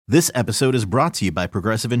This episode is brought to you by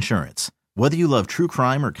Progressive Insurance. Whether you love true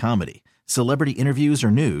crime or comedy, celebrity interviews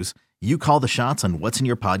or news, you call the shots on what's in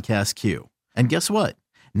your podcast queue. And guess what?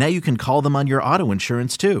 Now you can call them on your auto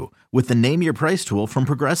insurance too with the Name Your Price tool from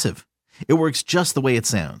Progressive. It works just the way it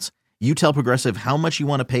sounds. You tell Progressive how much you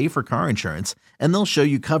want to pay for car insurance, and they'll show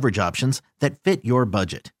you coverage options that fit your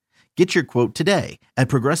budget. Get your quote today at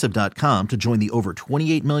Progressive.com to join the over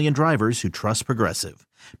 28 million drivers who trust Progressive.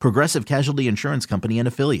 Progressive Casualty Insurance Company and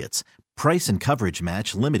Affiliates. Price and coverage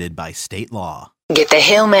match limited by state law. Get the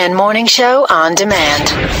Hillman Morning Show on demand.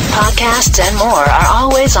 Podcasts and more are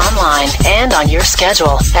always online and on your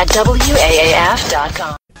schedule at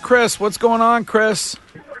WAAF.com. Chris, what's going on, Chris?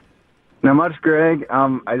 Not much, Greg.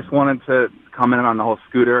 I just wanted to comment on the whole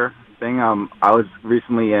scooter thing. I was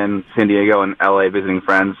recently in San Diego and LA visiting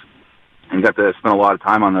friends and got to spend a lot of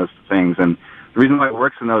time on those things. And the reason why it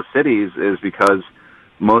works in those cities is because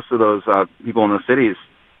most of those people in those cities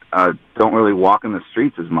don't really walk in the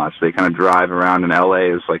streets as much. They kind of drive around, and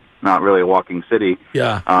LA is like not really a walking city.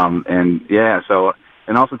 Yeah. And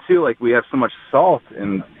also too, like we have so much salt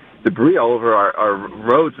and debris all over our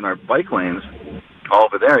roads and our bike lanes. All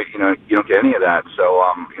over there, you don't get any of that. So,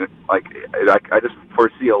 I just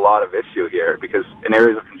foresee a lot of issue here because in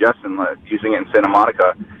areas of congestion, like using it in Santa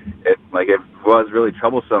Monica, it was really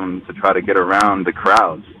troublesome to try to get around the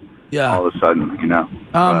crowds. Yeah. All of a sudden,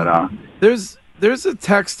 There's a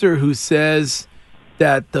texter who says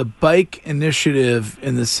that the bike initiative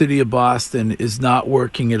in the city of Boston is not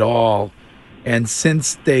working at all, and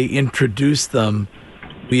since they introduced them,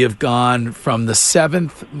 we have gone from the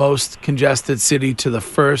 7th most congested city to the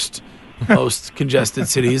 1st most congested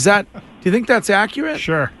city. Do you think that's accurate?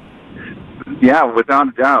 Sure. Yeah, without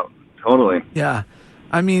a doubt. Totally. Yeah.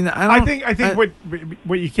 I mean, I think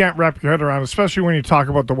what you can't wrap your head around, especially when you talk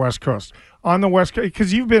about the West Coast. On the West Coast,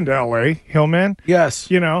 because you've been to L.A., Hillman. Yes.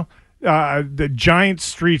 The giant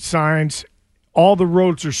street signs, all the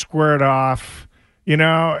roads are squared off. In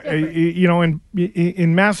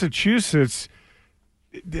Massachusetts,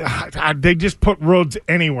 they just put roads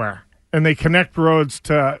anywhere, and they connect roads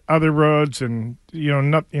to other roads, and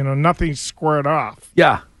nothing's squared off.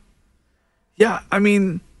 Yeah. I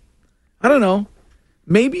mean, I don't know.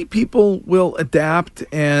 Maybe people will adapt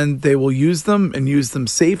and they will use them and use them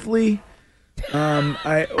safely. You are.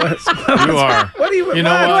 What do you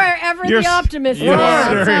know what? Wherever the optimist You're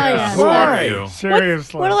are. serious. Who are you?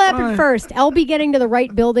 Seriously. What'll happen first? LB getting to the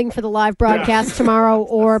right building for the live broadcast tomorrow,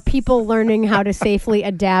 or people learning how to safely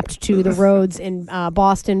adapt to the roads in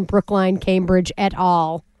Boston, Brookline, Cambridge, et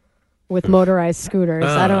al. with motorized scooters?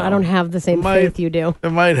 I don't have the same faith you do. It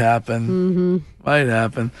might happen. Mm-hmm. Might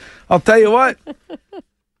happen. I'll tell you what.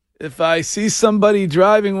 If I see somebody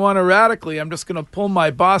driving one erratically, I'm just going to pull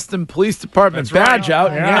my Boston Police Department badge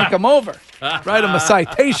out and yank them over. Write them a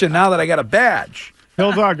citation now that I got a badge.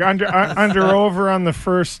 Hill Dog, under over on the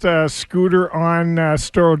first scooter on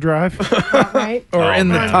Storrow Drive. Right. Or in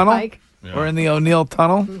the tunnel. Yeah. Or in the O'Neill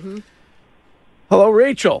Tunnel. Mm-hmm. Hello,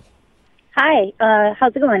 Rachel. Hi.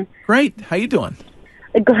 How's it going? Great. How you doing?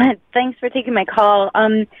 Good. Thanks for taking my call.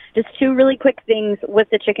 Just two really quick things with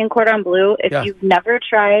the chicken cordon bleu. If you've never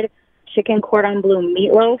tried chicken cordon bleu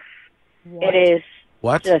meatloaf, it is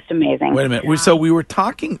just amazing. Wait a minute. So we were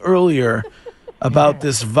talking earlier about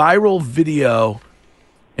this viral video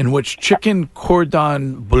in which chicken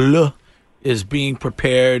cordon bleu is being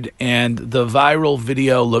prepared, and the viral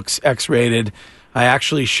video looks X-rated. I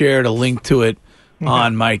actually shared a link to it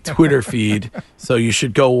on my Twitter feed, so you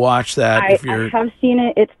should go watch that. I have seen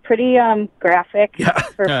it. It's pretty graphic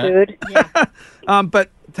for food. Yeah.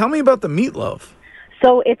 But tell me about the meatloaf.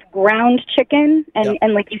 So it's ground chicken, and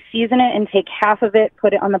you season it and take half of it,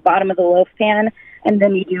 put it on the bottom of the loaf pan, and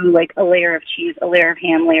then you do like a layer of cheese, a layer of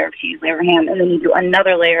ham, layer of cheese, layer of ham, and then you do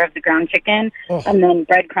another layer of the ground chicken, and then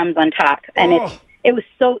breadcrumbs on top. And it was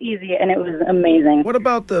so easy, and it was amazing. What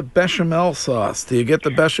about the bechamel sauce? Do you get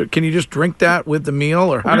the bechamel? Can you just drink that with the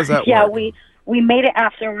meal, or how does that work? Yeah, we made it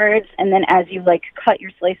afterwards, and then as you cut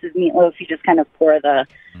your slices of meatloaf, you just kind of pour the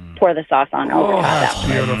sauce on over top. That's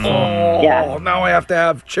beautiful. Yeah. Now I have to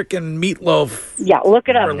have chicken meatloaf. Yeah, look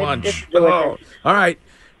it up for lunch. It's delicious. All right,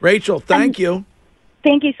 Rachel. Thank you.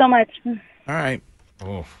 Thank you so much. All right.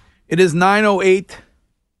 It is 9:08,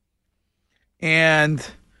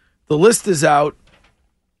 and the list is out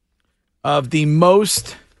of the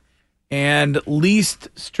most and least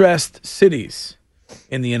stressed cities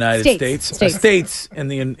in the United States. States in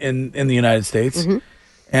the United States. Mm-hmm.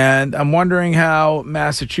 And I'm wondering how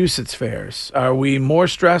Massachusetts fares. Are we more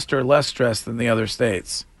stressed or less stressed than the other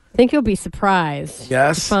states? I think you'll be surprised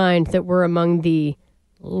to find that we're among the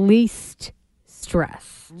least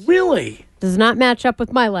stress. Really? Does not match up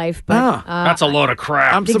with my life, but That's a load of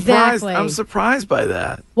crap. I'm surprised. Exactly. I'm surprised by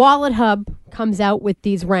that. Wallet Hub comes out with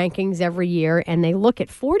these rankings every year, and they look at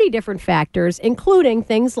 40 different factors, including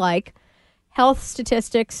things like health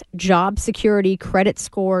statistics, job security, credit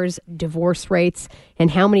scores, divorce rates,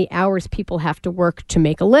 and how many hours people have to work to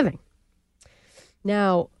make a living.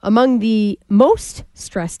 Now, among the most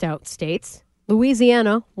stressed out states,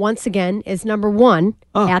 Louisiana, once again, is number 1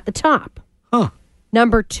 at the top.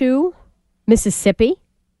 Number 2, Mississippi.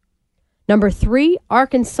 Number 3,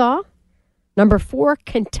 Arkansas. Number 4,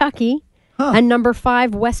 Kentucky. And number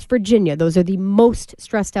 5, West Virginia. Those are the most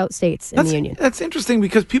stressed out states in the Union. That's interesting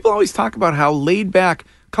because people always talk about how laid back.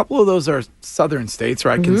 A couple of those are southern states, or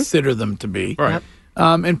I consider them to be. Right. Yep.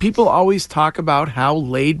 And people always talk about how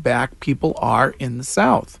laid back people are in the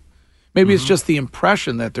South. Maybe it's just the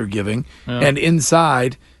impression that they're giving, and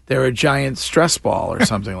inside they're a giant stress ball or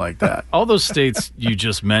something like that. All those states you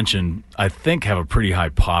just mentioned, I think, have a pretty high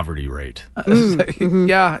poverty rate. Like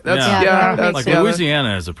Louisiana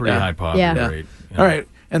has a pretty high poverty Yeah. rate. All right.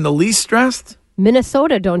 And the least stressed?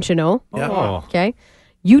 Minnesota, don't you know? Yeah. Oh. Okay.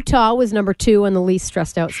 Utah was number 2 on the least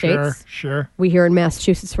stressed out states. Sure. We here in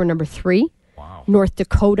Massachusetts were number 3. Wow. North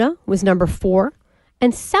Dakota was number 4.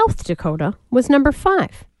 And South Dakota was number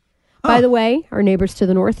 5. By the way, our neighbors to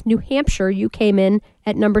the north, New Hampshire, you came in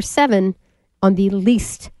at number 7 on the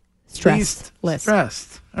least stressed list.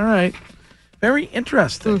 Stressed. All right. Very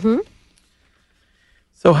interesting.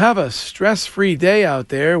 So have a stress-free day out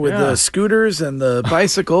there with the scooters and the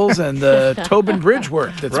bicycles and the Tobin Bridge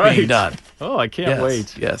work that's being done. Oh, I can't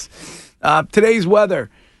wait. Yes. Today's weather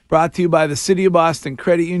brought to you by the City of Boston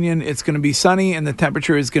Credit Union. It's going to be sunny, and the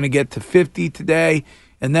temperature is going to get to 50 today.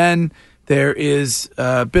 And then there is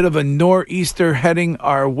a bit of a nor'easter heading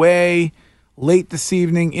our way late this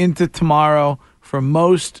evening into tomorrow. For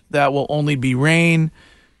most, that will only be rain.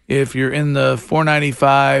 If you're in the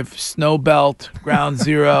 495 snow belt, ground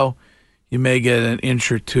zero, you may get an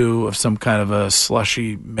inch or two of some kind of a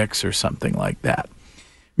slushy mix or something like that.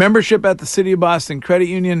 Membership at the City of Boston Credit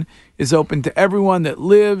Union is open to everyone that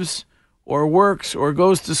lives or works or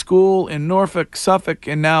goes to school in Norfolk, Suffolk,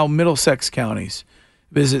 and now Middlesex counties.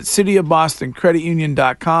 Visit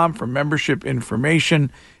cityofbostoncreditunion.com for membership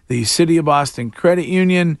information. The City of Boston Credit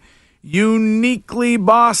Union, uniquely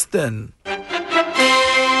Boston.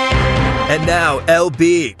 And now,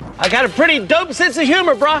 LB. I got a pretty dope sense of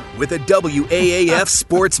humor, brah. With a WAAF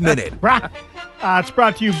Sports Minute. It's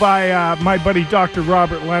brought to you by my buddy Dr.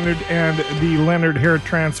 Robert Leonard and the Leonard Hair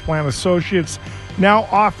Transplant Associates. Now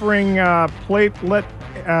offering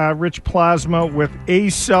platelet-rich plasma with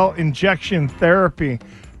A-cell injection therapy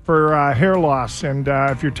for hair loss. And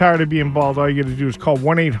if you're tired of being bald, all you got to do is call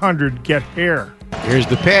 1-800-GET-HAIR. Here's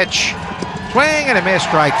the pitch. Swing and a miss,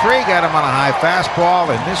 strike 3. Got him on a high fastball,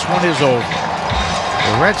 and this one is over.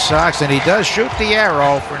 The Red Sox, and he does shoot the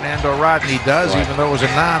arrow. Fernando Rodney does, even though it was a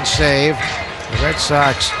non-save. The Red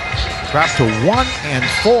Sox dropped to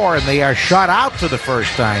 1-4, and they are shot out for the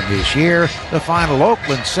first time this year. The final,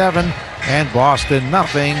 Oakland 7 and Boston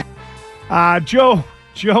nothing. Joe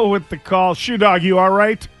with the call. Shoe Dog, you all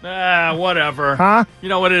right? Whatever. Huh? You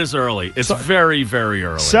know what? It is early. It's very, very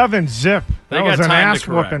early. 7-zip. They That got was an time ass to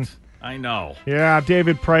correct. whooping. I know. Yeah,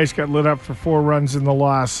 David Price got lit up for 4 runs in the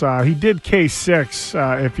loss. He did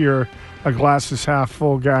K6 if you're a glasses half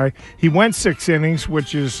full guy. He went 6 innings,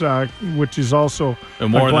 which is also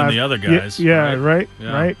More than the other guys. Right.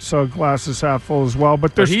 Yeah. So glasses half full as well.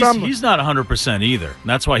 But they're he's not 100% either.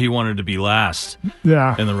 That's why he wanted to be last in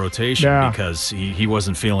the rotation because he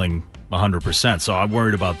wasn't feeling 100%. So I'm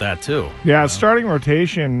worried about that too. Yeah, starting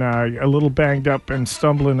rotation a little banged up and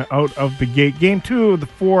stumbling out of the gate. Game 2 of the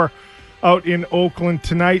 4 out in Oakland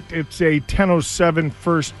tonight. It's a 10:07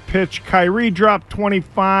 first pitch. Kyrie dropped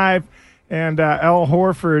 25, and Al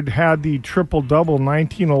Horford had the triple-double,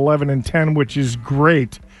 19, 11, and 10, which is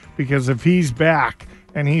great because if he's back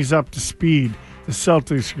and he's up to speed, the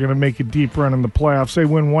Celtics are going to make a deep run in the playoffs. They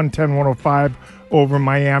win 110-105 over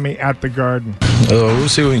Miami at the Garden. We'll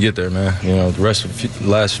see when we get there, man. You know, the rest of the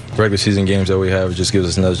last regular season games that we have just gives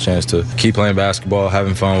us another chance to keep playing basketball,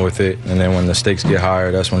 having fun with it, and then when the stakes get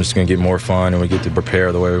higher, that's when it's going to get more fun, and we get to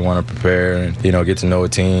prepare the way we want to prepare and, get to know a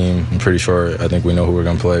team. I'm pretty sure I think we know who we're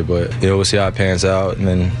going to play, but, we'll see how it pans out, and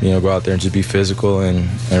then, go out there and just be physical and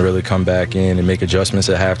really come back in and make adjustments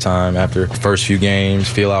at halftime after the first few games,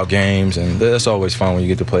 feel out games, and that's always fun when you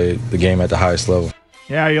get to play the game at the highest level.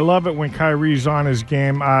 Yeah, you love it when Kyrie's on his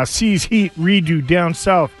game. Seas Heat redo down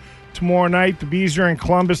south tomorrow night. The Bees are in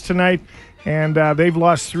Columbus tonight. and they've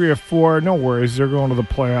lost 3 of 4. No worries, they're going to the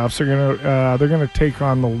playoffs. They're gonna take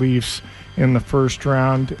on the Leafs in the first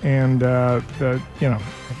round, and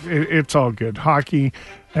it's all good. Hockey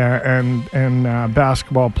and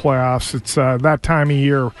basketball playoffs. It's that time of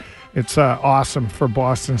year. It's awesome for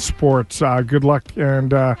Boston sports. Good luck,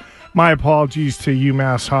 and my apologies to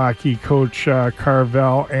UMass hockey coach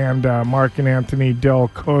Carvel and Mark and Anthony Del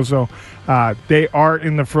Cozo. They are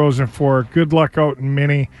in the Frozen Four. Good luck out in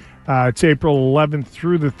Minnie. It's April 11th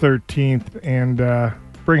through the 13th, and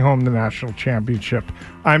bring home the national championship.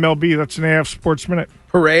 I'm LB. That's an AF Sports Minute.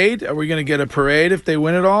 Parade? Are we going to get a parade if they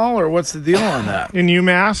win it all, or what's the deal on that? In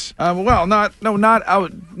UMass? Well,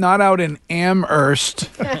 not out in Amherst,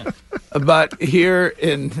 but here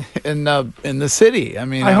in the city. I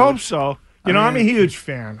mean, I hope so. I'm a huge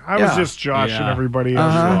fan. I was just joshing everybody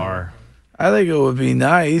else. I think it would be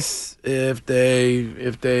nice if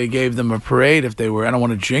they gave them a parade. If they were, I don't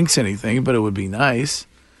want to jinx anything, but it would be nice.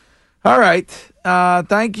 All right.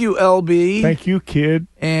 Thank you, LB. Thank you, kid.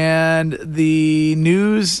 And the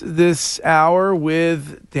news this hour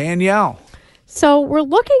with Danielle. So we're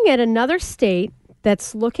looking at another state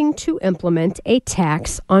that's looking to implement a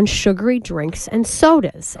tax on sugary drinks and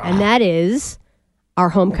sodas, and that is our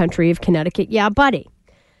home country of Connecticut. Yeah, buddy.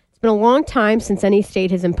 It's been a long time since any state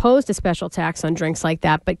has imposed a special tax on drinks like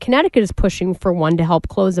that, but Connecticut is pushing for one to help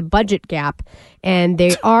close a budget gap, and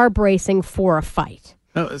they are bracing for a fight.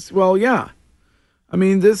 Well, yeah. I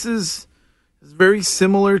mean, this is very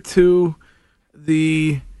similar to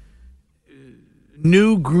the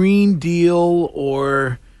new Green Deal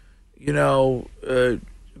or,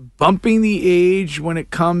 bumping the age when it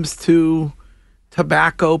comes to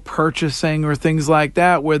tobacco purchasing or things like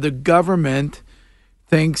that, where the government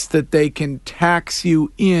thinks that they can tax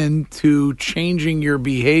you into changing your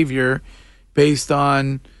behavior based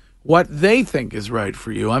on what they think is right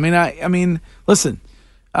for you. I mean, listen.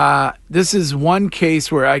 This is one case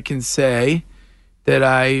where I can say that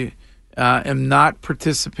I am not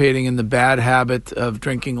participating in the bad habit of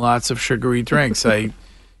drinking lots of sugary drinks. I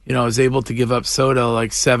was able to give up soda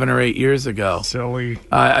like 7 or 8 years ago. Silly.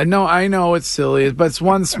 I know it's silly, but it's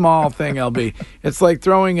one small thing, LB. It's like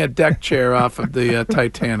throwing a deck chair off of the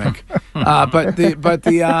Titanic. You're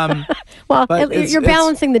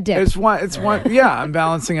balancing the dip. It's one. Yeah, I'm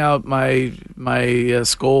balancing out my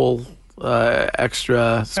Skol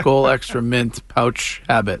extra mint pouch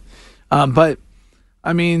habit. But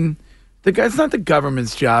I mean, it's not the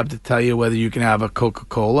government's job to tell you whether you can have a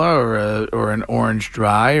Coca-Cola or an Orange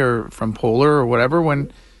Dry or from Polar or whatever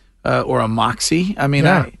or a Moxie. I mean,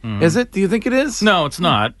 is it? Do you think it is? No, it's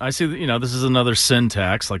not. I see that, this is another sin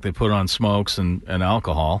tax like they put on smokes and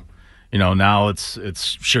alcohol. Now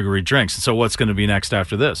it's sugary drinks. So what's going to be next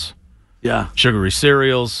after this? Yeah. Sugary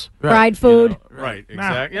cereals. Fried food. Right,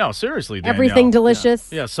 exactly. Seriously, Danielle. Everything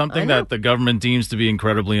delicious. Yeah, something that the government deems to be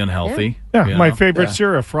incredibly unhealthy. Yeah, my favorite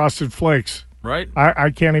cereal, Frosted Flakes. Right.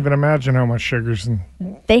 I can't even imagine how much sugar's in.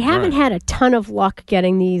 They haven't had a ton of luck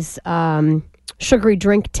getting these sugary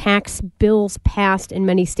drink tax bills passed in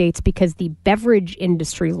many states because the beverage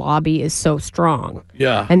industry lobby is so strong.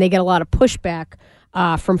 Yeah. And they get a lot of pushback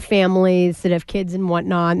from families that have kids and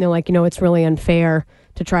whatnot, and they're like, it's really unfair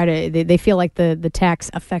to try to, they feel like the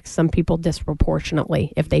tax affects some people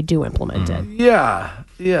disproportionately if they do implement it.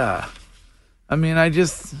 Yeah. I mean,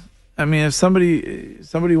 if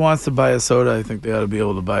somebody wants to buy a soda, I think they ought to be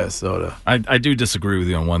able to buy a soda. I do disagree with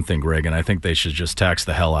you on one thing, Greg, and I think they should just tax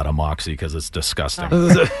the hell out of Moxie because it's disgusting.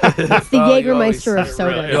 It's the Jägermeister of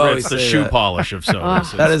soda. It's the shoe polish of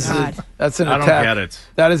sodas. That's an attack. I don't get it.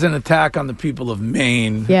 That is an attack on the people of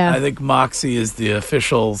Maine. Yeah. I think Moxie is the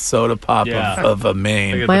official soda pop of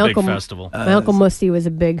Maine. My big festival. My Uncle Musty was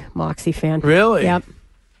a big Moxie fan. Really? Yep.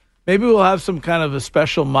 Maybe we'll have some kind of a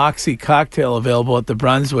special Moxie cocktail available at the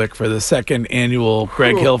Brunswick for the second annual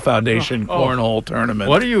Greg Hill Foundation Cornhole Tournament.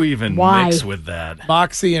 What do you even mix with that?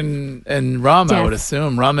 Moxie and rum, I would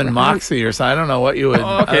assume. Rum and Moxie or something. I don't know what you would...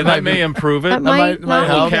 that may improve it. That might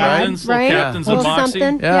help, captains, right? Captains of Moxie.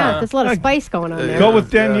 Yeah, there's a lot of spice going on there. Go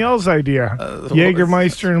with Danielle's idea.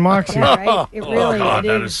 Jägermeister and Moxie. Yeah, right? It really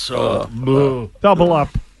that is so... Double up.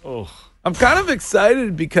 I'm kind of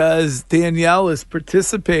excited because Danielle is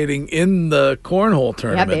participating in the cornhole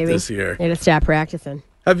tournament this year. You got to stop practicing.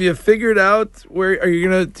 Have you figured out where are you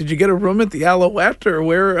gonna? Did you get a room at the Alouette or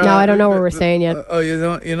where? No, I don't know where we're staying yet. You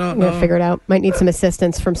don't. I'm gonna figure it out. Might need some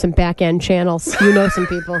assistance from some back end channels. You know some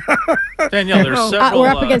people. Danielle, there's several. We're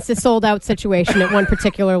up against a sold out situation at one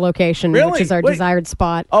particular location, which is our desired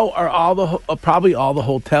spot. Oh, are all the probably all the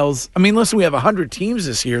hotels? I mean, listen, we have 100 teams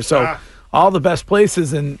this year, so all the best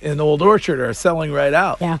places in Old Orchard are selling right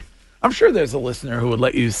out. Yeah. I'm sure there's a listener who would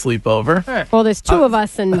let you sleep over. Well, there's two of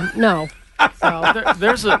us, and no. So.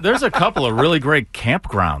 There's a couple of really great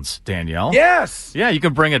campgrounds, Danielle. Yes. Yeah, you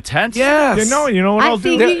can bring a tent. Yes. You know what I'll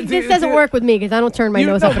do? This doesn't work with me because I don't turn my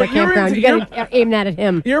nose up at a campground. You got to aim that at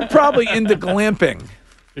him. You're probably into glamping.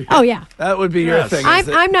 Oh yeah, that would be your thing.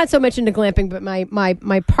 I'm not so much into glamping, but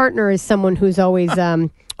my partner is someone who's always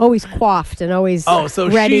always coiffed and always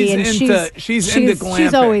ready, she's and she's into glamping.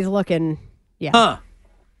 She's always looking. Yeah. Huh.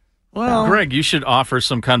 Well, Greg, you should offer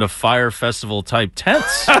some kind of fire festival type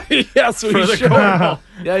tents. Yes, we should.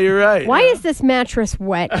 Yeah, you're right. Why is this mattress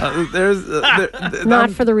wet?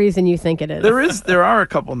 Not for the reason you think it is. There are a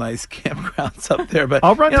couple nice campgrounds up there, but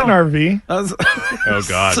I'll rent an RV. Oh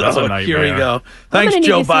God, that's a nightmare. Here we go. I'm Thanks,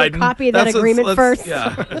 Joe Biden. A copy of that agreement first.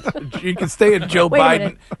 Yeah, you can stay at Joe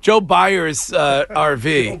Byer's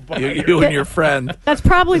RV. You and your friend. That's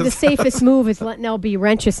probably the safest move is letting LB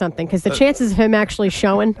rent you something because the chances of him actually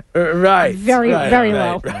showing very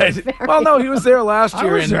low. Right. Very well, no, he was there last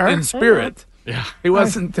year in spirit. Yeah, he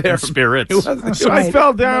wasn't there. In spirits. I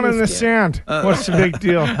fell down in the sand. What's the big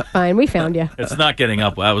deal? Fine, we found you. It's not getting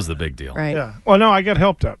up. That was the big deal. Right. Yeah. Well, no, I got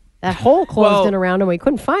helped up. That hole closed in around him. We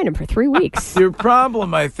couldn't find him for 3 weeks. Your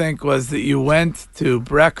problem, I think, was that you went to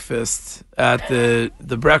breakfast at the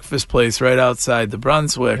breakfast place right outside the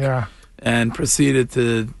Brunswick and proceeded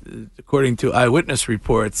to, according to eyewitness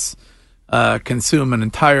reports, consume an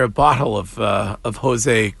entire bottle of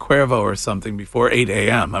Jose Cuervo or something before 8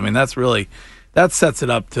 a.m. I mean, that sets it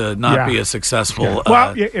up to not be a successful day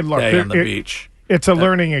on the beach. It's a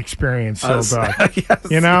learning experience, so dog. Yes,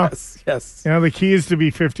 you know? Yes. You know, the key is to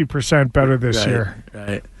be 50% better this year.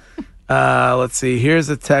 Right. Let's see. Here's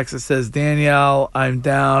a text that says, Danielle, I'm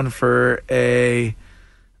down for a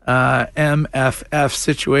MFF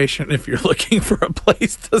situation if you're looking for a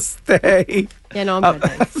place to stay. Yeah, no, I'm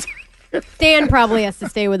good. Dan probably has to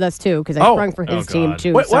stay with us, too, because I sprung for his team,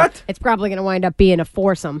 too. Wait, what? It's probably going to wind up being a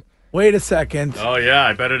foursome. Wait a second. Oh, yeah,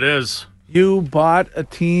 I bet it is. You bought a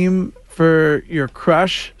team for your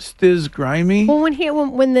crush, Stiz Grimy? Well,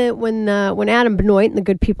 when Adam Benoit and the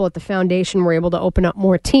good people at the foundation were able to open up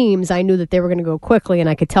more teams, I knew that they were going to go quickly, and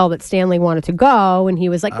I could tell that Stanley wanted to go, and he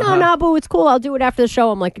was like, no, boo, it's cool. I'll do it after the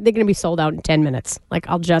show. I'm like, they're going to be sold out in 10 minutes. Like,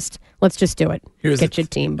 let's just do it. Get your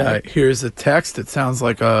team. Here's a text. It sounds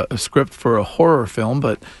like a script for a horror film,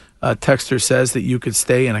 but a texter says that you could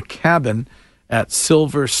stay in a cabin at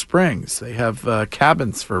Silver Springs. They have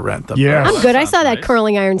cabins for rent up there. I'm good. I saw that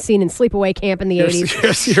curling iron scene in Sleepaway Camp in the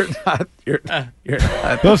 80s. You're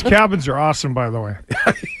not. Those cabins are awesome, by the way.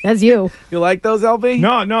 That's you. You like those, LB?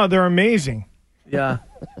 No, they're amazing. Yeah.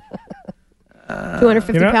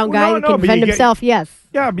 250-pound guy who can defend himself, yes.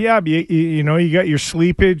 Yeah. You know, you got your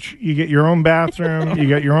sleepage, you get your own bathroom, you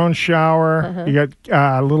got your own shower, you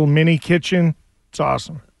got a little mini kitchen. It's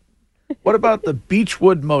awesome. What about the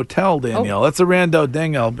Beechwood Motel, Danielle? That's a rando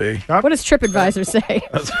ding, LB. What does TripAdvisor say?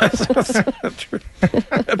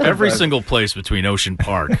 Every single place between Ocean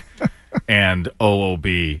Park and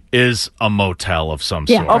OOB is a motel of some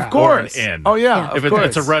sort. Of course. Or an inn. Oh, yeah. If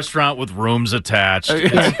it's a restaurant with rooms attached.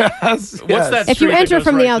 Yes. What's that? If you enter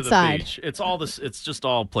from the outside, outside, it's all this. It's just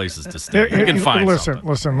all places to stay. You can find something.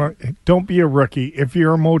 Listen. Don't be a rookie. If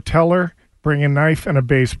you're a moteller, bring a knife and a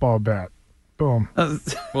baseball bat. Boom.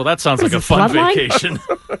 Well, that sounds like a fun vacation.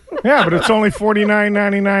 Yeah, but it's only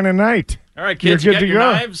 $49.99 a night. All right, kids, you got your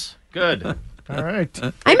knives? Good. All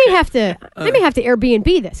right. I may have to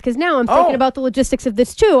Airbnb this because now I'm thinking about the logistics of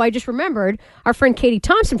this too. I just remembered our friend Katie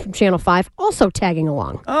Thompson from Channel 5 also tagging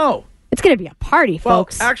along. Oh. It's going to be a party,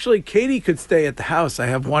 folks. Well, actually, Katie could stay at the house. I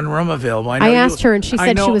have one room available. I asked her, and she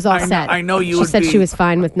said she was all set. I know you. She said she was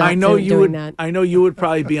fine with not doing that. I know you would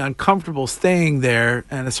probably be uncomfortable staying there,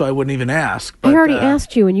 and so I wouldn't even ask. But, I already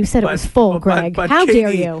asked you, and you said it was full, Greg. How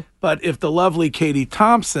dare you? But if the lovely Katie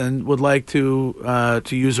Thompson would like to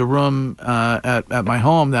use a room at my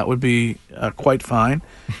home, that would be quite fine.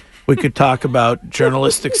 We could talk about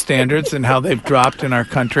journalistic standards and how they've dropped in our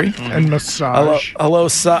country. And massage. Hello,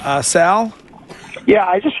 Sal? Yeah,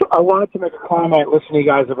 I wanted to make a comment, listen to you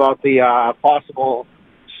guys about the possible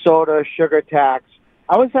soda sugar tax.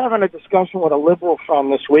 I was having a discussion with a liberal from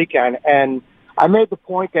this weekend, and I made the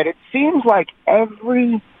point that it seems like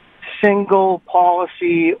every single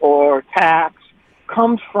policy or tax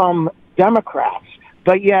comes from Democrats,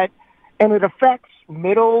 but yet, and it affects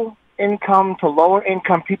middle income to lower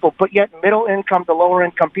income people, but yet middle income to lower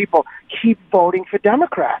income people keep voting for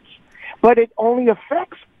Democrats. But it only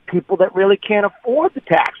affects people that really can't afford the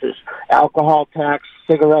taxes, alcohol tax,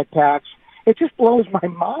 cigarette tax. It just blows my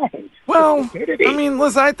mind. Well, I mean,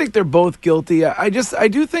 listen, I think they're both guilty. I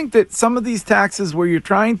do think that some of these taxes where you're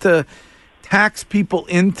trying to tax people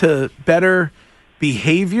into better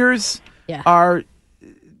behaviors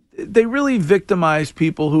they really victimize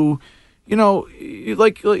people who,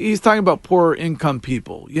 like he's talking about poorer income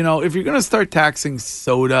people. If you're going to start taxing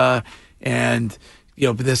soda and,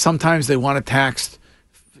 but sometimes they want to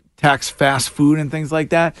tax fast food and things like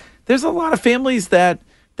that. There's a lot of families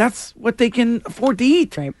that's what they can afford to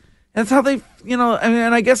eat. Right. That's how they, and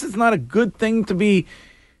I guess it's not a good thing to be,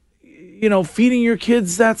 feeding your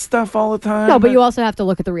kids that stuff all the time. No, but you also have to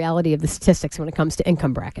look at the reality of the statistics when it comes to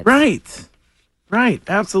income brackets. Right.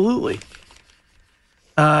 Absolutely.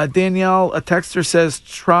 Danielle, a texter says,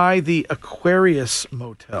 try the Aquarius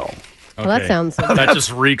Motel. Okay. Well, that sounds... That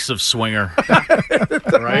just reeks of swinger.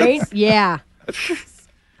 Right? Yeah.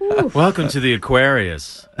 Welcome to the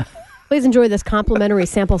Aquarius. Please enjoy this complimentary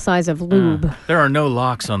sample size of lube. There are no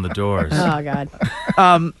locks on the doors. Oh, God.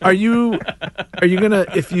 Are you gonna,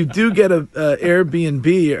 if you do get a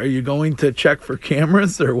Airbnb, are you going to check for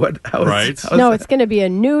cameras or what? No, it's going to be a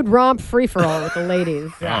nude romp free-for-all with the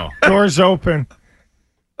ladies. Oh. Doors open.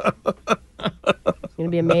 It's going to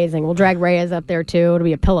be amazing. We'll drag Reyes up there, too. It'll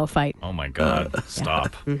be a pillow fight. Oh, my God.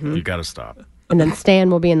 Stop. Mm-hmm. You got to stop. And then Stan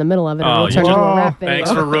will be in the middle of it. And we'll turn into a rap video.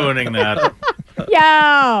 Thanks for ruining that.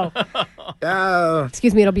 Yo!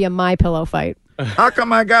 Excuse me, it'll be a My Pillow fight. How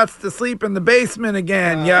come I got to sleep in the basement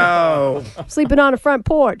again? Yo! Sleeping on a front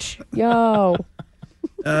porch. Yo!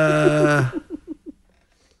 All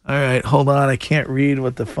right, hold on. I can't read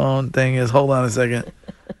what the phone thing is. Hold on a second.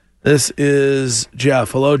 This is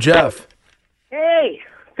Jeff. Hello, Jeff. Hey,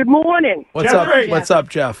 good morning. What's up? What's up,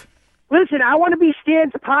 Jeff? Listen, I want to be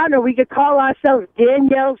Stan's partner. We could call ourselves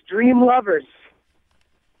Danielle's Dream Lovers.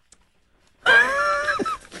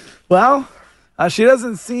 Well, she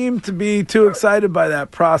doesn't seem to be too excited by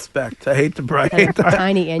that prospect. I hate to break.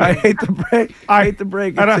 Tiny engine. I hate to break. I hate to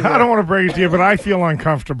break. I don't want to break it to you, but I feel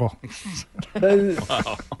uncomfortable. Did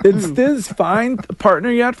Stiz find a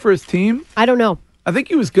partner yet for his team? I don't know. I think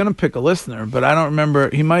he was going to pick a listener, but I don't remember.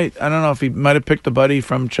 I don't know if he might have picked a buddy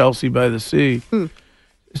from Chelsea by the Sea.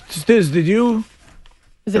 Stiz, did you?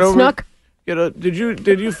 Is it Snook? Did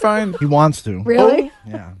you find? He wants to. Really?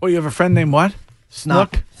 Yeah. Oh, you have a friend named what?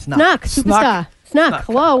 Snook. Snuck, superstar. Snuck,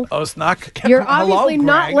 hello. Oh, Snuck. You're obviously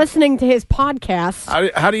not listening to his podcast.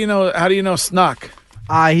 How do you know Snuck?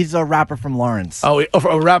 He's a rapper from Lawrence. Oh,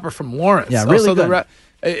 a rapper from Lawrence. Yeah, really good.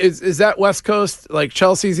 Is that West Coast, like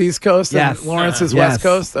Chelsea's East Coast and Lawrence is West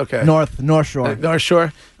Coast? Okay. North Shore. North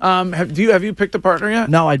Shore. Have you picked a partner yet?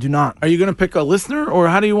 No, I do not. Are you going to pick a listener, or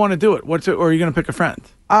how do you want to do it? Or are you going to pick a friend?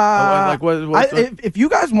 If you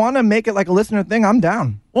guys want to make it like a listener thing, I'm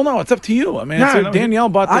down. Well, no, it's up to you. I mean, Danielle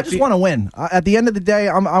bought the I just want to win. At the end of the day,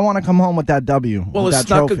 I want to come home with that W. Well, is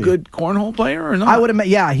Snuck a good cornhole player or not? I would admit,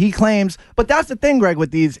 yeah, he claims. But that's the thing, Greg,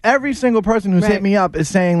 with these. Every single person who's hit me up is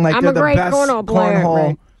saying, like, they're the best cornhole.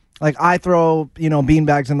 Right. Like, I throw,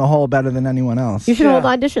 beanbags in the hole better than anyone else. You should hold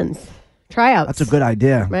auditions. Tryouts. That's a good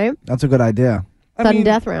idea. Right? That's a good idea. Sudden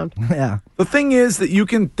death round. Yeah. The thing is that you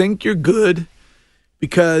can think you're good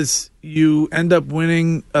because you end up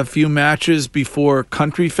winning a few matches before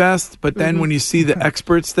Country Fest, but then when you see the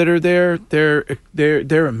experts that are there,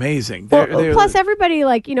 they're amazing. Plus, everybody, you're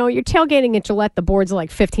tailgating at Gillette, the boards are like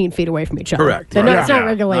 15 feet away from each other. Correct. So it's not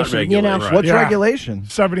regulation, Right. What's regulation?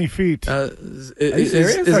 70 feet. Are you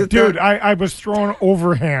serious? Dude, I was thrown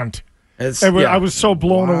overhand. I was so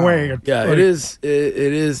blown away. Yeah, it is. It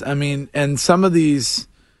is. I mean, and some of these,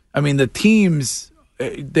 the teams,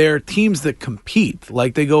 they're teams that compete.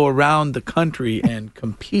 Like, they go around the country and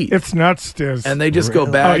compete. It's nuts, Stiz. And they just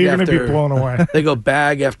go bag you're after... going to be blown away. They go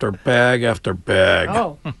bag after bag after bag.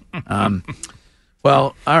 Oh.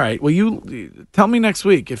 Well, all right. Well, you tell me next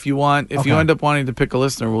week if you want. If you end up wanting to pick a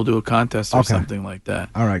listener, we'll do a contest or something like that.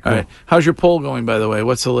 All right, cool. All right. How's your poll going, by the way?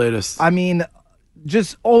 What's the latest? I mean,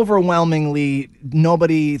 just overwhelmingly,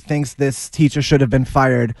 nobody thinks this teacher should have been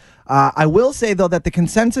fired. I will say, though, that the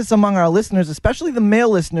consensus among our listeners, especially the male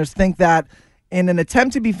listeners, think that in an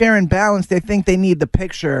attempt to be fair and balanced, they think they need the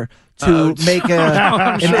picture to make an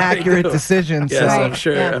accurate decision. Yes,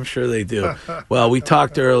 So. I'm sure they do. Well, we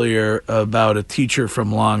talked earlier about a teacher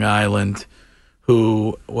from Long Island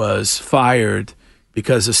who was fired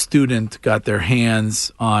because a student got their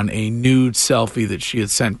hands on a nude selfie that she had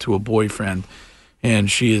sent to a boyfriend. And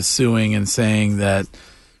she is suing and saying that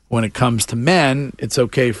when it comes to men, it's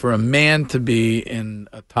okay for a man to be in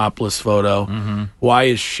a topless photo. Mm-hmm. Why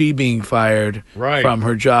is she being fired from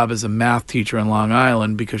her job as a math teacher in Long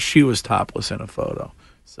Island? Because she was topless in a photo.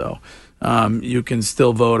 So you can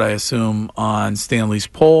still vote, I assume, on Stanley's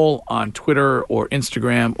poll on Twitter or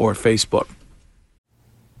Instagram or Facebook.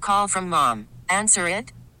 Call from mom. Answer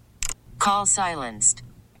it. Call silenced.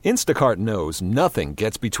 Instacart knows nothing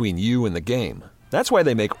gets between you and the game. That's why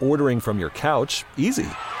they make ordering from your couch easy.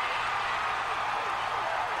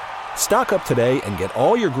 Stock up today and get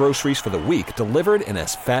all your groceries for the week delivered in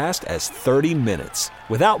as fast as 30 minutes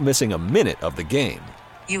without missing a minute of the game.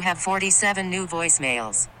 You have 47 new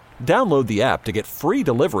voicemails. Download the app to get free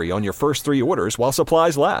delivery on your first 3 orders while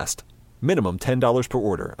supplies last. Minimum $10 per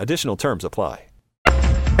order. Additional terms apply.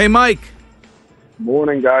 Hey, Mike.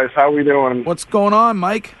 Morning, guys. How we doing? What's going on,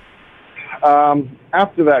 Mike?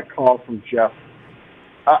 After that call from Jeff,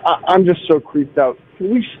 I'm just so creeped out.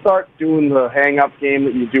 Can we start doing the hang-up game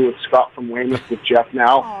that you do with Scott from Weymouth with Jeff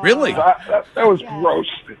now? Really? That was gross.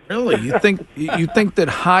 Really? You think that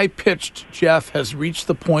high-pitched Jeff has reached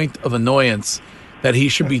the point of annoyance that he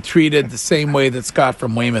should be treated the same way that Scott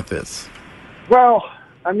from Weymouth is? Well,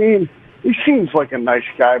 I mean, he seems like a nice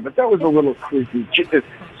guy, but that was a little creepy.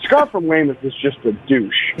 Scott from Weymouth is just a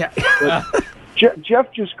douche. Yeah.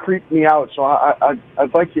 Jeff just creeped me out, so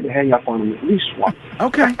I'd like you to hang up on him at least once.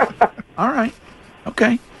 Okay. All right.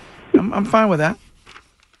 Okay. I'm fine with that.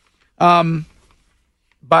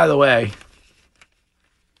 By the way,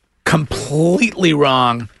 completely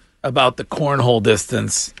wrong about the cornhole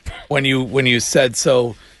distance when you said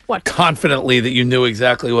so confidently that you knew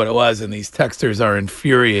exactly what it was, and these texters are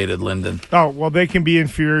infuriated, Lyndon. Oh, well, they can be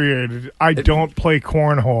infuriated. I don't play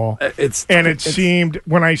cornhole. It seemed,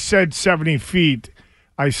 when I said 70 feet,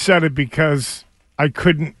 I said it because I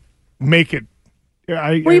couldn't make it.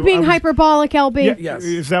 Were you being hyperbolic, LB? Yeah, yes.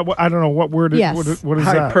 Is that what? I don't know what word. Yes. What is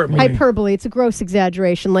hyperbole. that? Hyperbole. It's a gross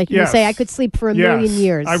exaggeration. Like you say, I could sleep for a million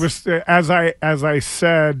years. I was as I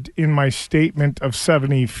said in my statement of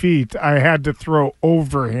 70 feet. I had to throw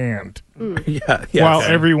overhand. While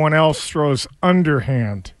everyone else throws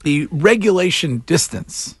underhand. The regulation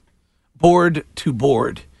distance, board to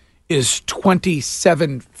board, is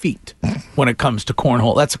 27 feet when it comes to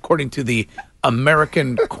cornhole. That's according to the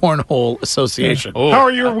American Cornhole Association. How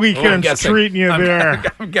are your weekends treating you there?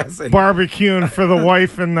 I'm guessing. Barbecuing for the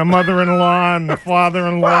wife and the mother-in-law and the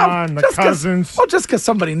father-in-law and the cousins. Just because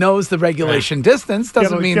somebody knows the regulation distance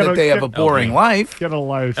doesn't mean that they have a boring life. Get a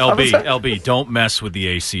life. LB, don't mess with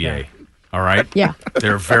the ACA. Yeah. All right? Yeah.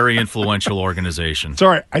 They're a very influential organization.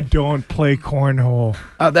 Sorry, I don't play cornhole.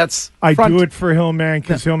 I do it for Hillman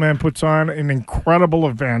because Hillman puts on an incredible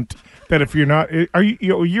event. That if you're not,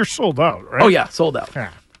 you're sold out, right? Oh yeah, sold out.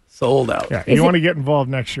 Yeah. Sold out. Yeah, you want to get involved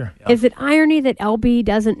next year. Is it irony that LB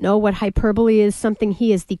doesn't know what hyperbole is? Something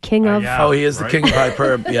he is the king of. He is the king of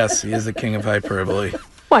hyperbole. Yes, he is the king of hyperbole.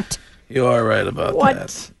 What? You are right about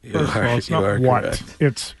that. You are correct.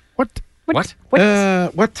 It's what? What?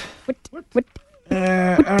 What?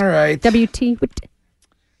 All right. WT.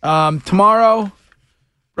 What? Tomorrow,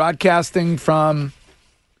 broadcasting from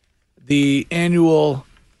the annual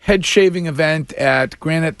head shaving event at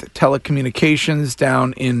Granite Telecommunications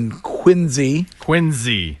down in Quincy.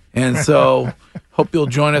 And so hope you'll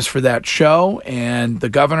join us for that show. And the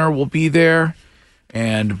governor will be there.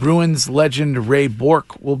 And Bruins legend Ray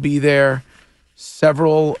Bourque will be there.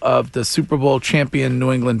 Several of the Super Bowl champion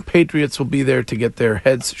New England Patriots will be there to get their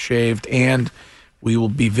heads shaved. And we will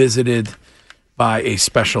be visited by a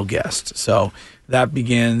special guest. So that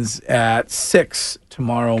begins at 6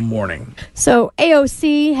 tomorrow morning. So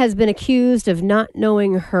AOC has been accused of not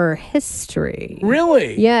knowing her history.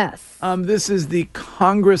 Really? Yes. This is the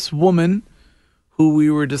congresswoman who we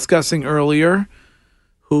were discussing earlier,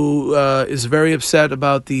 who is very upset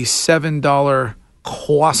about the $7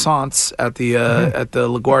 croissants at the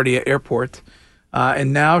LaGuardia Airport.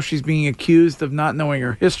 And now she's being accused of not knowing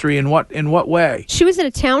her history. In what way? She was at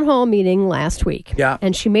a town hall meeting last week. Yeah.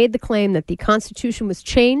 And she made the claim that the Constitution was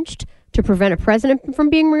changed to prevent a president from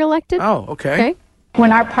being reelected. Oh, okay.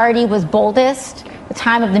 When our party was boldest, the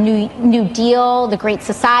time of the New Deal, the Great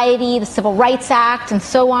Society, the Civil Rights Act, and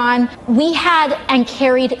so on, we had and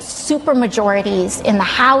carried supermajorities in the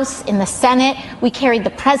House, in the Senate. We carried the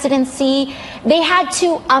presidency. They had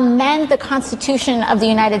to amend the Constitution of the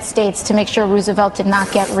United States to make sure Roosevelt did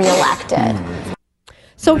not get reelected.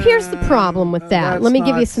 So here's the problem with that. Let me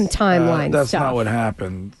give you some timeline That's stuff. not what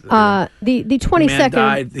happened. The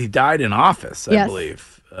 22nd. He died in office, I Yes. believe.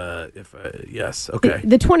 Yes. Okay.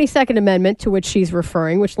 The 22nd Amendment, to which she's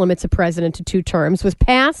referring, which limits a president to 2 terms, was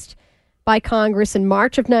passed by Congress in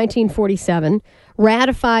March of 1947,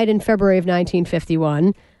 ratified in February of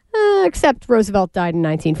 1951, except Roosevelt died in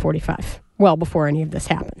 1945, well before any of this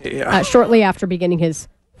happened, shortly after beginning his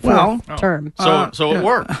fourth term. So it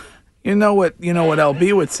worked. You know what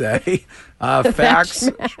LB would say? Facts,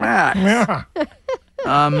 schmacks.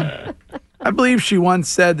 Yeah. I believe she once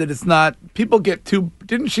said that it's not, people get too,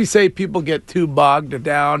 didn't she say people get too bogged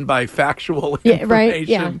down by factual information? Right,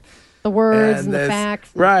 yeah. The words and the facts.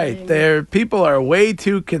 Right. People are way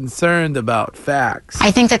too concerned about facts. I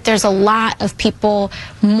think that there's a lot of people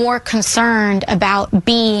more concerned about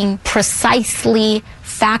being precisely,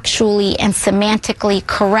 factually, and semantically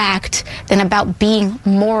correct than about being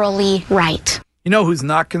morally right. You know who's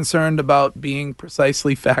not concerned about being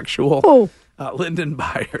precisely factual? Oh. Lyndon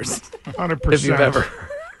Byers. 100%. If you've ever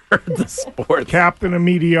heard the sports. Captain of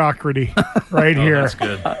mediocrity right here. That's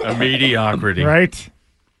good. A mediocrity. Right?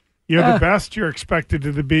 You're the best. You're expected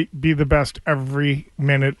to be the best every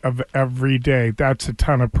minute of every day. That's a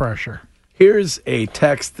ton of pressure. Here's a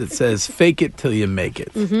text that says, fake it till you make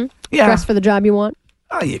it. Mm-hmm. Yeah. Dress for the job you want.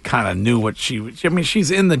 Oh, you kind of knew what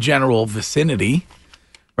she's in the general vicinity,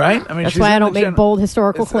 right? I mean, that's why I don't make bold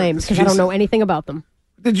historical claims, because I don't know anything about them.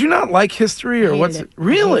 Did you not like history, or what's it?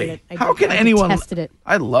 Really? How can anyone? Tested it.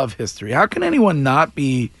 I love history. How can anyone not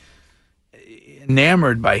be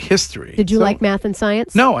enamored by history? Did you like math and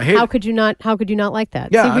science? No, I hate. How could you not like that?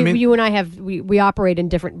 Yeah, See, you and I we operate in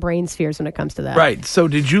different brain spheres when it comes to that. Right. So,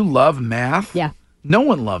 did you love math? Yeah. No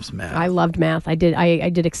one loves math. I loved math. I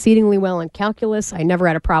did exceedingly well in calculus. I never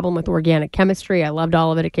had a problem with organic chemistry. I loved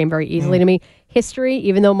all of it. It came very easily to me. History,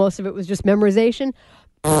 even though most of it was just memorization.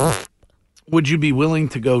 Would you be willing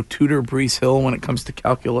to go tutor Brees Hill when it comes to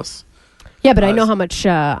calculus? Yeah, but I know how much.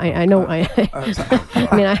 I know. I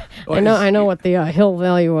know what the Hill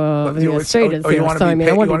value of the estate is. You want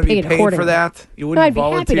to be paid for that? You wouldn't I'd be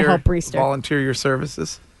happy to help Brees. Volunteer your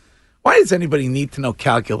services. Why does anybody need to know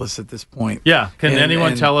calculus at this point? Yeah, can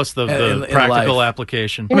anyone tell us the practical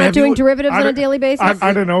application? You're not doing derivatives on a daily basis?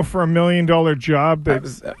 I don't know, for $1 million job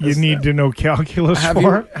that you need to know calculus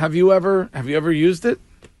for. Have you ever used it?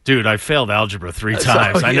 Dude, I failed algebra 3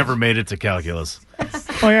 times. I never made it to calculus.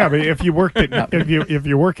 Oh yeah, but if you work at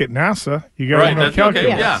NASA, you got to know calculus.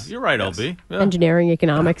 Okay. Yeah, you're right, LB. Yeah. Engineering,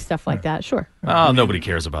 economics, stuff like that. Sure. Oh, nobody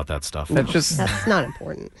cares about that stuff. That's not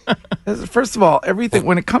important. First of all, everything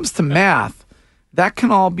when it comes to math, that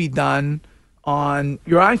can all be done on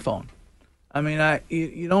your iPhone. I mean,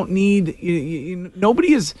 you don't need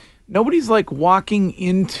nobody's like walking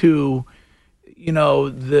into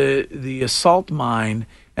the assault mine.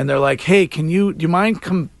 And they're like, hey, do you mind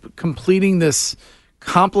completing this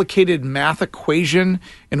complicated math equation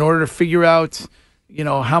in order to figure out,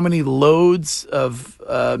 how many loads of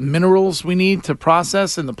minerals we need to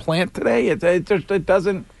process in the plant today? It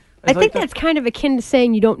doesn't. I think that's kind of akin to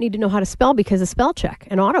saying you don't need to know how to spell because of spell check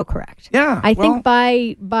and autocorrect. Yeah. I think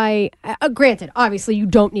by granted, obviously you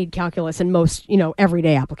don't need calculus in most,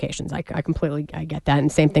 everyday applications. I completely get that.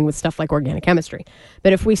 And same thing with stuff like organic chemistry.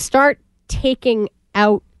 But if we start taking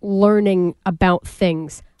out learning about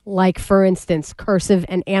things like, for instance, cursive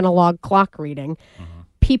and analog clock reading,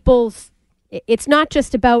 it's not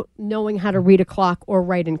just about knowing how to read a clock or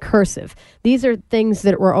write in cursive. These are things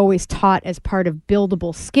that were always taught as part of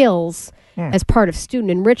buildable skills, as part of student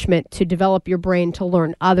enrichment to develop your brain to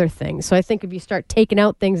learn other things. So I think if you start taking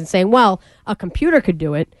out things and saying, well, a computer could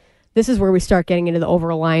do it, this is where we start getting into the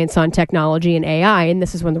over-reliance on technology and AI, and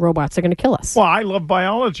this is when the robots are going to kill us. Well, I love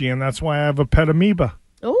biology, and that's why I have a pet amoeba.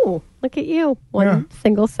 Oh, look at you. One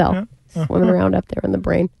single cell swimming around up there in the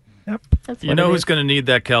brain. Yep. You know who's going to need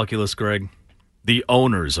that calculus, Greg? The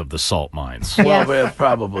owners of the salt mines. Well,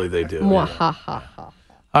 probably they do. Yeah.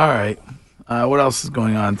 All right. What else is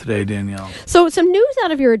going on today, Danielle? So some news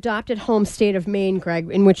out of your adopted home state of Maine,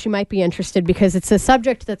 Greg, in which you might be interested because it's a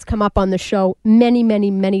subject that's come up on the show many,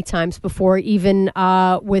 many, many times before, even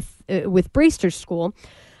with Brewster's School.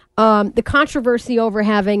 The controversy over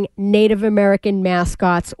having Native American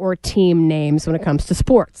mascots or team names when it comes to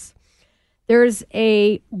sports. There's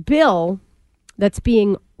a bill that's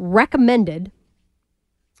being recommended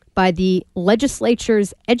by the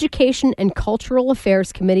legislature's Education and Cultural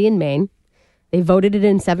Affairs Committee in Maine. They voted it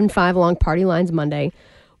in 7-5 along party lines Monday,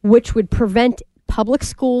 which would prevent public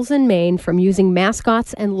schools in Maine from using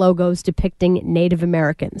mascots and logos depicting Native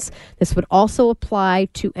Americans. This would also apply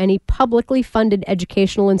to any publicly funded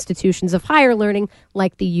educational institutions of higher learning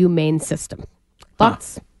like the UMaine system.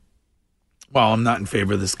 Thoughts? Well, I'm not in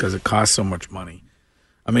favor of this because it costs so much money.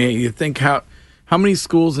 I mean, you think how many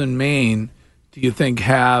schools in Maine do you think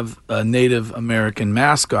have a Native American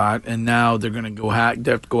mascot, and now they're going to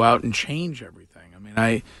they have to go out and change everything?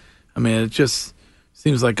 I mean, it just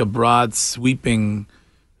seems like a broad, sweeping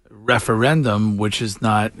referendum, which is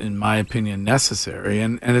not, in my opinion, necessary.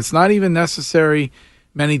 And it's not even necessary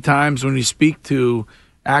many times when you speak to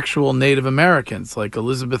actual Native Americans, like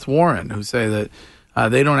Elizabeth Warren, who say that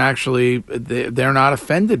they don't actually, they're not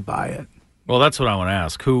offended by it. Well, that's what I want to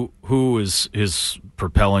ask. Who is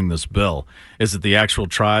propelling this bill? Is it the actual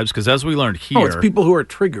tribes? Because as we learned here... Oh, it's people who are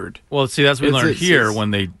triggered. Well, see, as we learned here,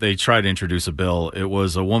 when they tried to introduce a bill, it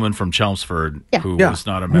was a woman from Chelmsford who was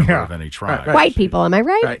not a member of any tribe. White people, am I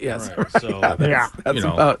right? Right, yes. Right. So, that's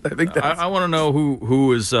about... I think that's... I want to know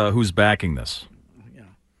who's backing this.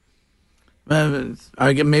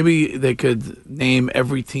 Maybe they could name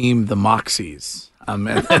every team the Moxies.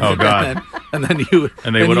 Oh God! And then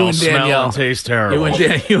they would all smell and taste terrible.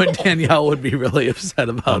 You and Danielle would be really upset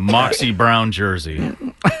about a Moxie Brown jersey.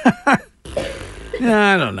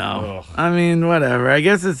 Yeah, I don't know. I mean, whatever. I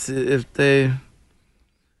guess it's these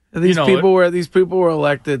people were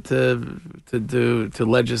elected to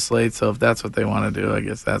legislate. So if that's what they want to do, I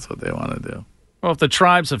guess that's what they want to do. Well, if the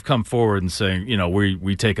tribes have come forward and saying,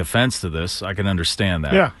 we take offense to this, I can understand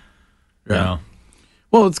that. Yeah. You know?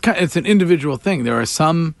 Well, it's an individual thing. There are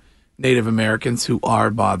some Native Americans who are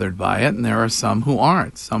bothered by it, and there are some who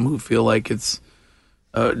aren't. Some who feel like it's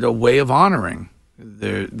a way of honoring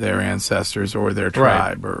their ancestors or their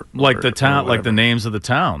tribe, or like the town, like the names of the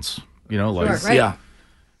towns. Algonquit.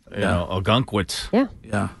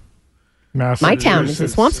 Yeah. My town is in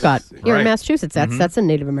Swampscott here in Massachusetts. That's a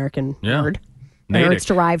Native American word. Or it's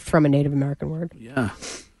derived from a Native American word. Yeah.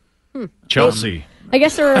 Chelsea. I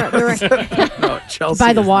guess there are Chelsea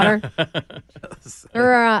by the water.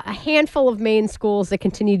 There are a handful of Maine schools that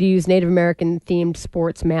continue to use Native American themed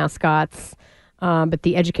sports mascots, but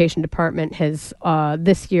the education department has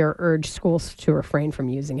this year urged schools to refrain from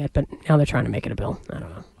using it. But now they're trying to make it a bill. I don't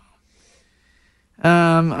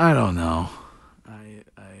know. I don't know.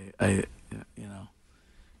 I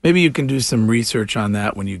maybe you can do some research on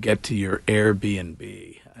that when you get to your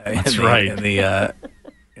Airbnb. That's right. In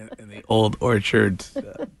the Old Orchard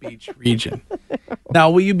Beach region. Now,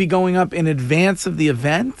 will you be going up in advance of the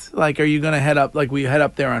event? Like, are you going to head up? Like, will you head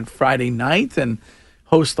up there on Friday night and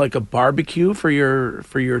host like a barbecue for your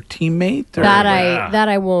teammate? Or? That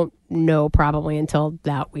I won't know probably until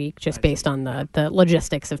that week, just based on the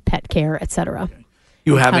logistics of pet care, etc. Okay.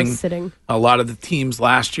 You having a lot of the teams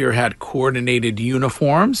last year had coordinated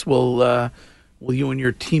uniforms. Will you and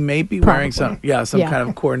your teammate be wearing some kind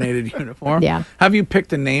of coordinated uniform? Yeah. Have you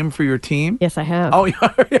picked a name for your team? Yes, I have. Oh,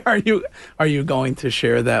 are you going to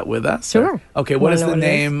share that with us? Sure. Okay. What is the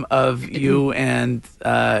name of you and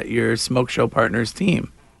your smoke show partner's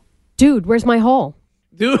team? Dude, where's my hole?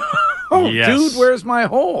 Dude, Dude, where's my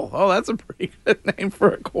hole? Oh, that's a pretty good name for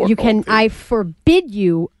a cornhole. I forbid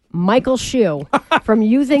you, Michael Shue, from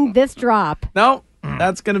using this drop. No.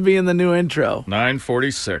 That's going to be in the new intro.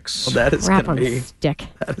 9:46. Well, that is going to be stick.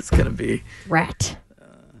 That is going to be rat.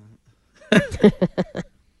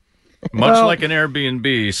 Much like an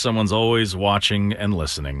Airbnb, someone's always watching and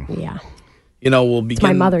listening. Yeah. We'll begin. It's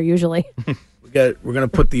my mother usually. We're going to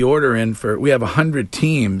put the order in for. We have 100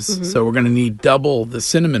 teams, so we're going to need double the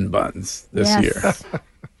cinnamon buns this year.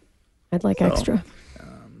 I'd like extra.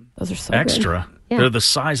 Those are so extra. Good. Yeah. They're the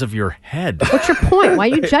size of your head. What's your point? Why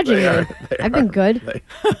are you judging me? I've been good.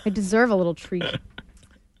 I deserve a little treat.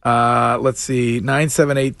 Let's see.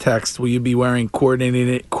 978 text. Will you be wearing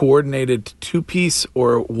coordinated two-piece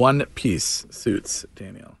or one-piece suits,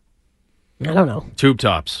 Danielle? I don't know. Tube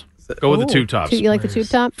tops. Go with the tube tops. You like the tube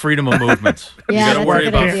top? Freedom of movement. Yeah, you got to worry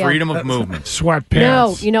about idea. freedom of movement. Sweatpants.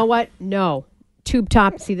 No, you know what? No. Tube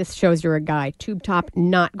top, see, this shows you're a guy. Tube top,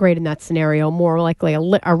 not great in that scenario. More likely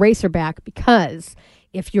a racer back, because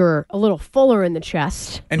if you're a little fuller in the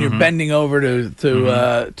chest and you're bending over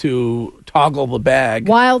to toggle the bag,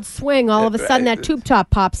 wild swing, all of a sudden that tube top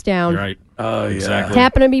pops down. Right. Oh, exactly. It's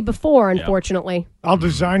happened to me before, unfortunately. I'll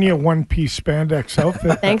design you a one-piece spandex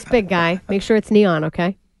outfit. Thanks, big guy. Make sure it's neon,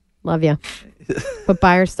 okay? Love you. Put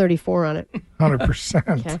Buyers 34 on it.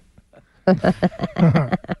 100%. Okay.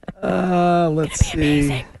 Let's see.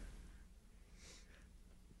 Amazing.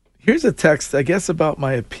 Here's a text, I guess, about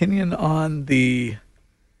my opinion on the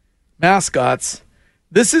mascots.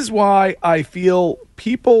 This is why I feel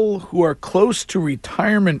people who are close to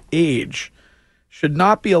retirement age should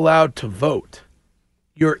not be allowed to vote.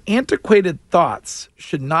 Your antiquated thoughts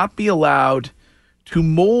should not be allowed to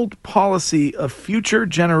mold policy of future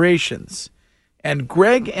generations. And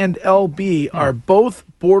Greg and LB are both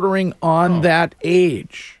bordering on that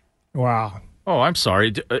age. Wow. Oh, I'm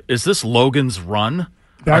sorry. Is this Logan's Run?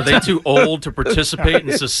 Are they too old to participate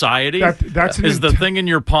in society? Is the thing in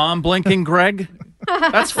your palm blinking, Greg?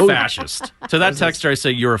 That's fascist. To that texter, I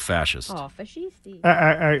say you're a fascist. Oh, fascisti.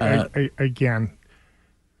 Again,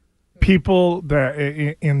 people that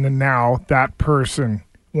in the now, that person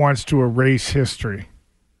wants to erase history,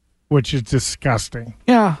 which is disgusting.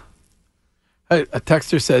 Yeah. A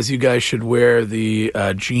texter says you guys should wear the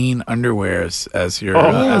jean underwears as your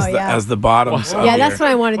as the bottoms. Yeah, that's what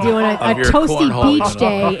I want to do on a toasty beach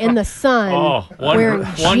day in the sun, wearing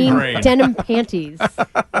jean denim panties.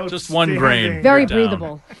 Just one grain. Very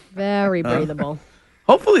breathable. Very breathable.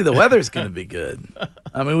 Hopefully the weather's going to be good.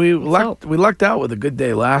 I mean, we lucked out with a good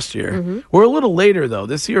day last year. Mm-hmm. We're a little later though.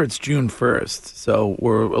 This year it's June 1st, so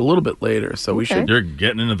we're a little bit later. So we should. You're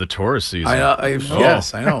getting into the tourist season.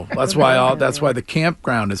 Yes, I know. That's why the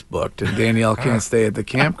campground is booked, and Danielle can't stay at the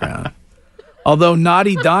campground. Although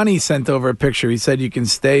Naughty Donnie sent over a picture. He said you can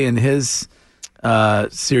stay in his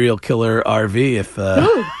serial killer RV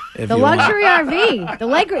if the luxury RV,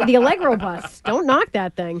 the Allegro bus. Don't knock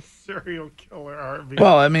that thing. Serial killer RV.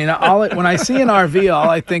 Well, I mean, when I see an RV, all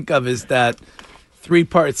I think of is that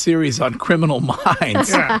 3-part series on Criminal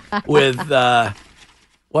Minds with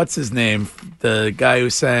what's his name, the guy who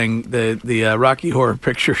sang the Rocky Horror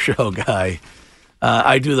Picture Show guy.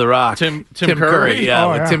 I Do the Rock. Tim Curry.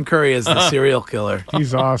 Yeah, Tim Curry is the serial killer.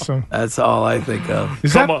 He's awesome. That's all I think of.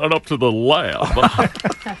 Come on up to the lab.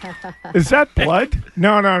 Is that blood?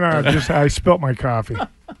 No. Just I spilt my coffee.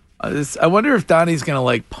 I wonder if Donnie's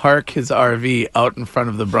going to park his RV out in front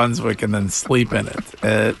of the Brunswick and then sleep in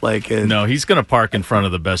it. No, he's going to park in front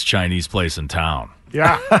of the best Chinese place in town.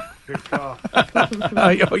 Yeah. Good call.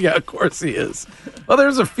 Oh, yeah, of course he is. Well,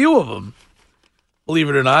 there's a few of them. Believe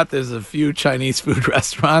it or not, there's a few Chinese food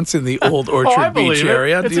restaurants in the old Orchard Beach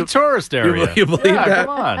area. It's a tourist area. You believe that?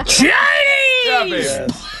 Come on. Chinese!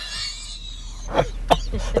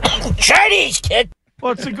 Chinese, kid!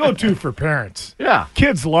 Well, it's a go-to for parents. Yeah.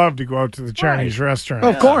 Kids love to go out to the Chinese restaurant.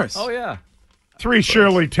 Of course. Oh, yeah. 3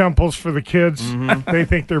 Shirley Temples for the kids. Mm-hmm. They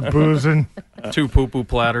think they're boozing. 2 poo-poo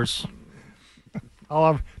platters.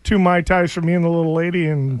 I'll have 2 Mai Tais for me and the little lady,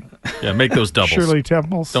 and make those doubles. Shirley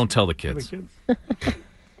Temples. Don't tell the kids.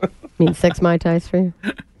 Mean 6 Mai Tais for you?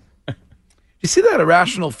 You see that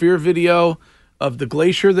Irrational Fear video of the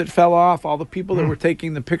glacier that fell off? All the people that were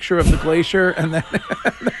taking the picture of the glacier, and then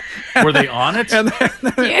were they on it?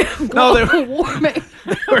 No,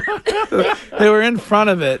 they were in front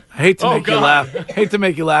of it. I hate to make you laugh. Hate to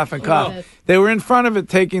make you laugh and cough. Yes. They were in front of it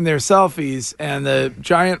taking their selfies, and the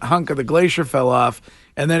giant hunk of the glacier fell off,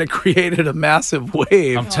 and then it created a massive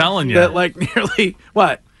wave. I'm telling you. That nearly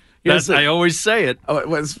what? I always say it. Oh, it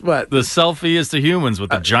was what? The selfie is to humans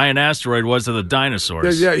what the giant asteroid was to the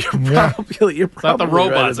dinosaurs. Yeah, you're probably it's not the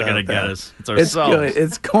robots right are going to that. get us. It's ourselves.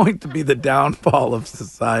 It's going to be the downfall of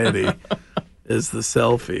society is the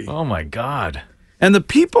selfie. Oh, my God. And the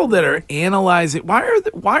people that are analyzing,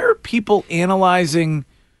 why are people analyzing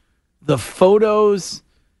the photos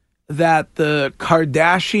that the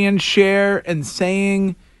Kardashians share and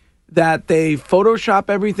saying that they Photoshop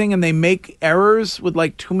everything and they make errors with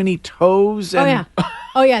too many toes? And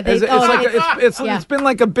it's been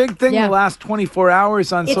like a big thing the last 24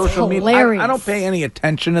 hours on social media. I don't pay any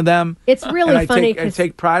attention to them. It's really funny. I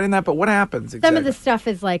take pride in that, but what happens exactly? Some of the stuff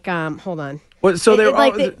is hold on. Well, so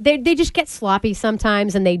they just get sloppy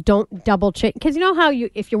sometimes, and they don't double check, because you know how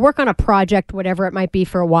if you work on a project, whatever it might be,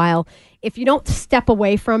 for a while, if you don't step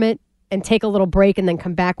away from it and take a little break and then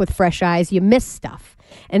come back with fresh eyes, you miss stuff.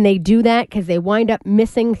 And they do that because they wind up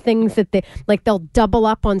missing things that they'll double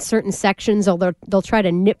up on certain sections, or they'll try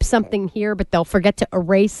to nip something here, but they'll forget to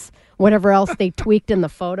erase whatever else they tweaked in the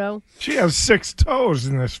photo. She has 6 toes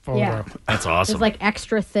in this photo. Yeah. That's awesome. There's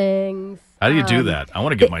extra things. How do you do that? I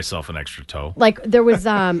want to give myself an extra toe. There was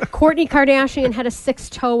Kourtney Kardashian had a 6th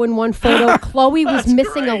toe in one photo. Khloe was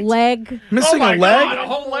missing a leg. Missing a leg? God, a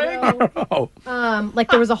whole leg?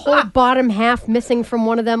 There was a whole bottom half missing from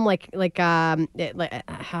one of them. Which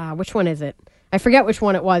one is it? I forget which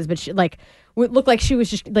one it was, but she looked like she was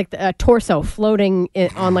just a torso floating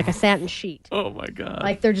on a satin sheet. Oh my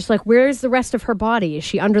God! They're just where's the rest of her body? Is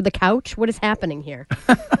she under the couch? What is happening here?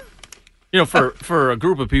 For a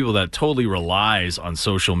group of people that totally relies on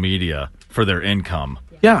social media for their income,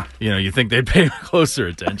 you think they'd pay closer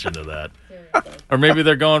attention to that. Or maybe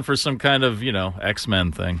they're going for some kind of,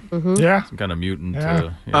 X-Men thing. Mm-hmm. Yeah. Some kind of mutant.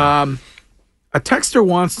 A texter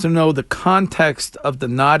wants to know the context of the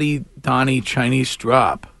Naughty Donnie Chinese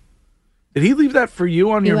drop. Did he leave that for you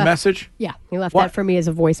on your message? Yeah, he left that for me as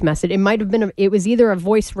a voice message. It might have been, it was either a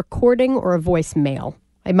voice recording or a voicemail.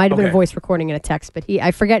 It might have been a voice recording and a text, but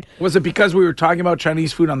I forget. Was it because we were talking about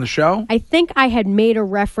Chinese food on the show? I think I had made a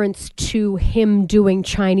reference to him doing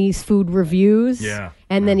Chinese food reviews. Yeah.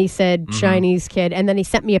 And then he said, Chinese kid. And then he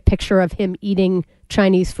sent me a picture of him eating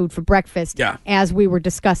Chinese food for breakfast as we were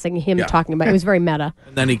discussing him talking about it. It was very meta.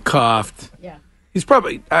 And then he coughed. Yeah. He's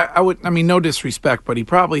probably, I mean, no disrespect, but he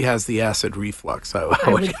probably has the acid reflux. I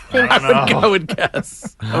would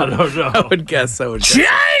guess. I don't know. I would guess.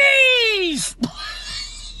 Chinese!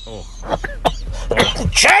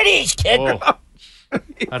 Chinese kid! Oh.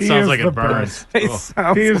 That sounds like it burns. He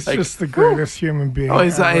is just the greatest human being.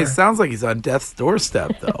 It sounds like he's on death's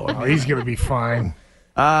doorstep, though. Oh, he's going to be fine.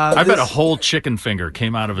 I bet a whole chicken finger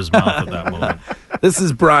came out of his mouth at that moment. This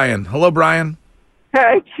is Brian. Hello, Brian.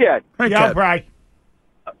 Hey, Chet. Yeah, Brian.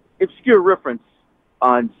 Obscure reference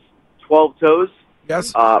on 12 Toes.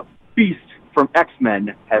 Yes. Beast from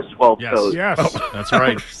X-Men has 12 toes. Yes. That's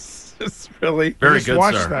right. It's really Very good,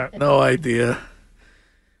 watch sir. that. No idea.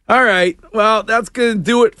 All right. Well, that's going to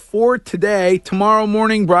do it for today. Tomorrow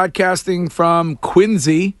morning, broadcasting from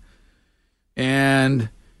Quincy and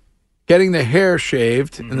getting the hair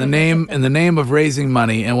shaved in the name of raising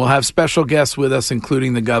money. And we'll have special guests with us,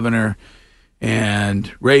 including the governor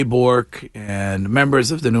and Ray Bork and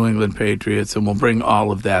members of the New England Patriots. And we'll bring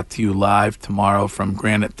all of that to you live tomorrow from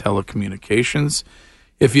Granite Telecommunications.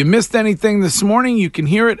 If you missed anything this morning, you can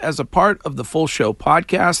hear it as a part of the Full Show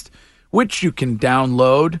podcast, which you can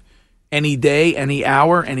download any day, any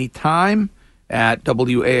hour, any time at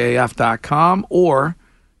WAAF.com or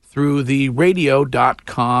through the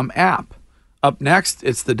radio.com app. Up next,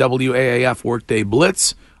 it's the WAAF Workday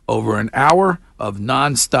Blitz, over an hour of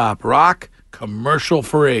nonstop rock,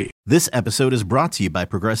 commercial-free. This episode is brought to you by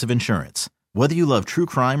Progressive Insurance. Whether you love true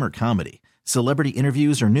crime or comedy, celebrity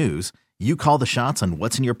interviews or news, you call the shots on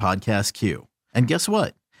what's in your podcast queue. And guess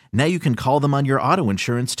what? Now you can call them on your auto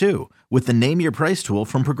insurance too with the Name Your Price tool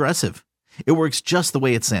from Progressive. It works just the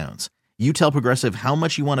way it sounds. You tell Progressive how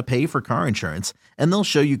much you want to pay for car insurance, and they'll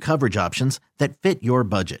show you coverage options that fit your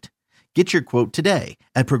budget. Get your quote today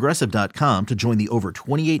at Progressive.com to join the over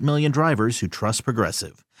 28 million drivers who trust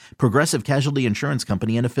Progressive. Progressive Casualty Insurance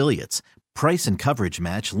Company and Affiliates. Price and coverage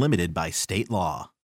match limited by state law.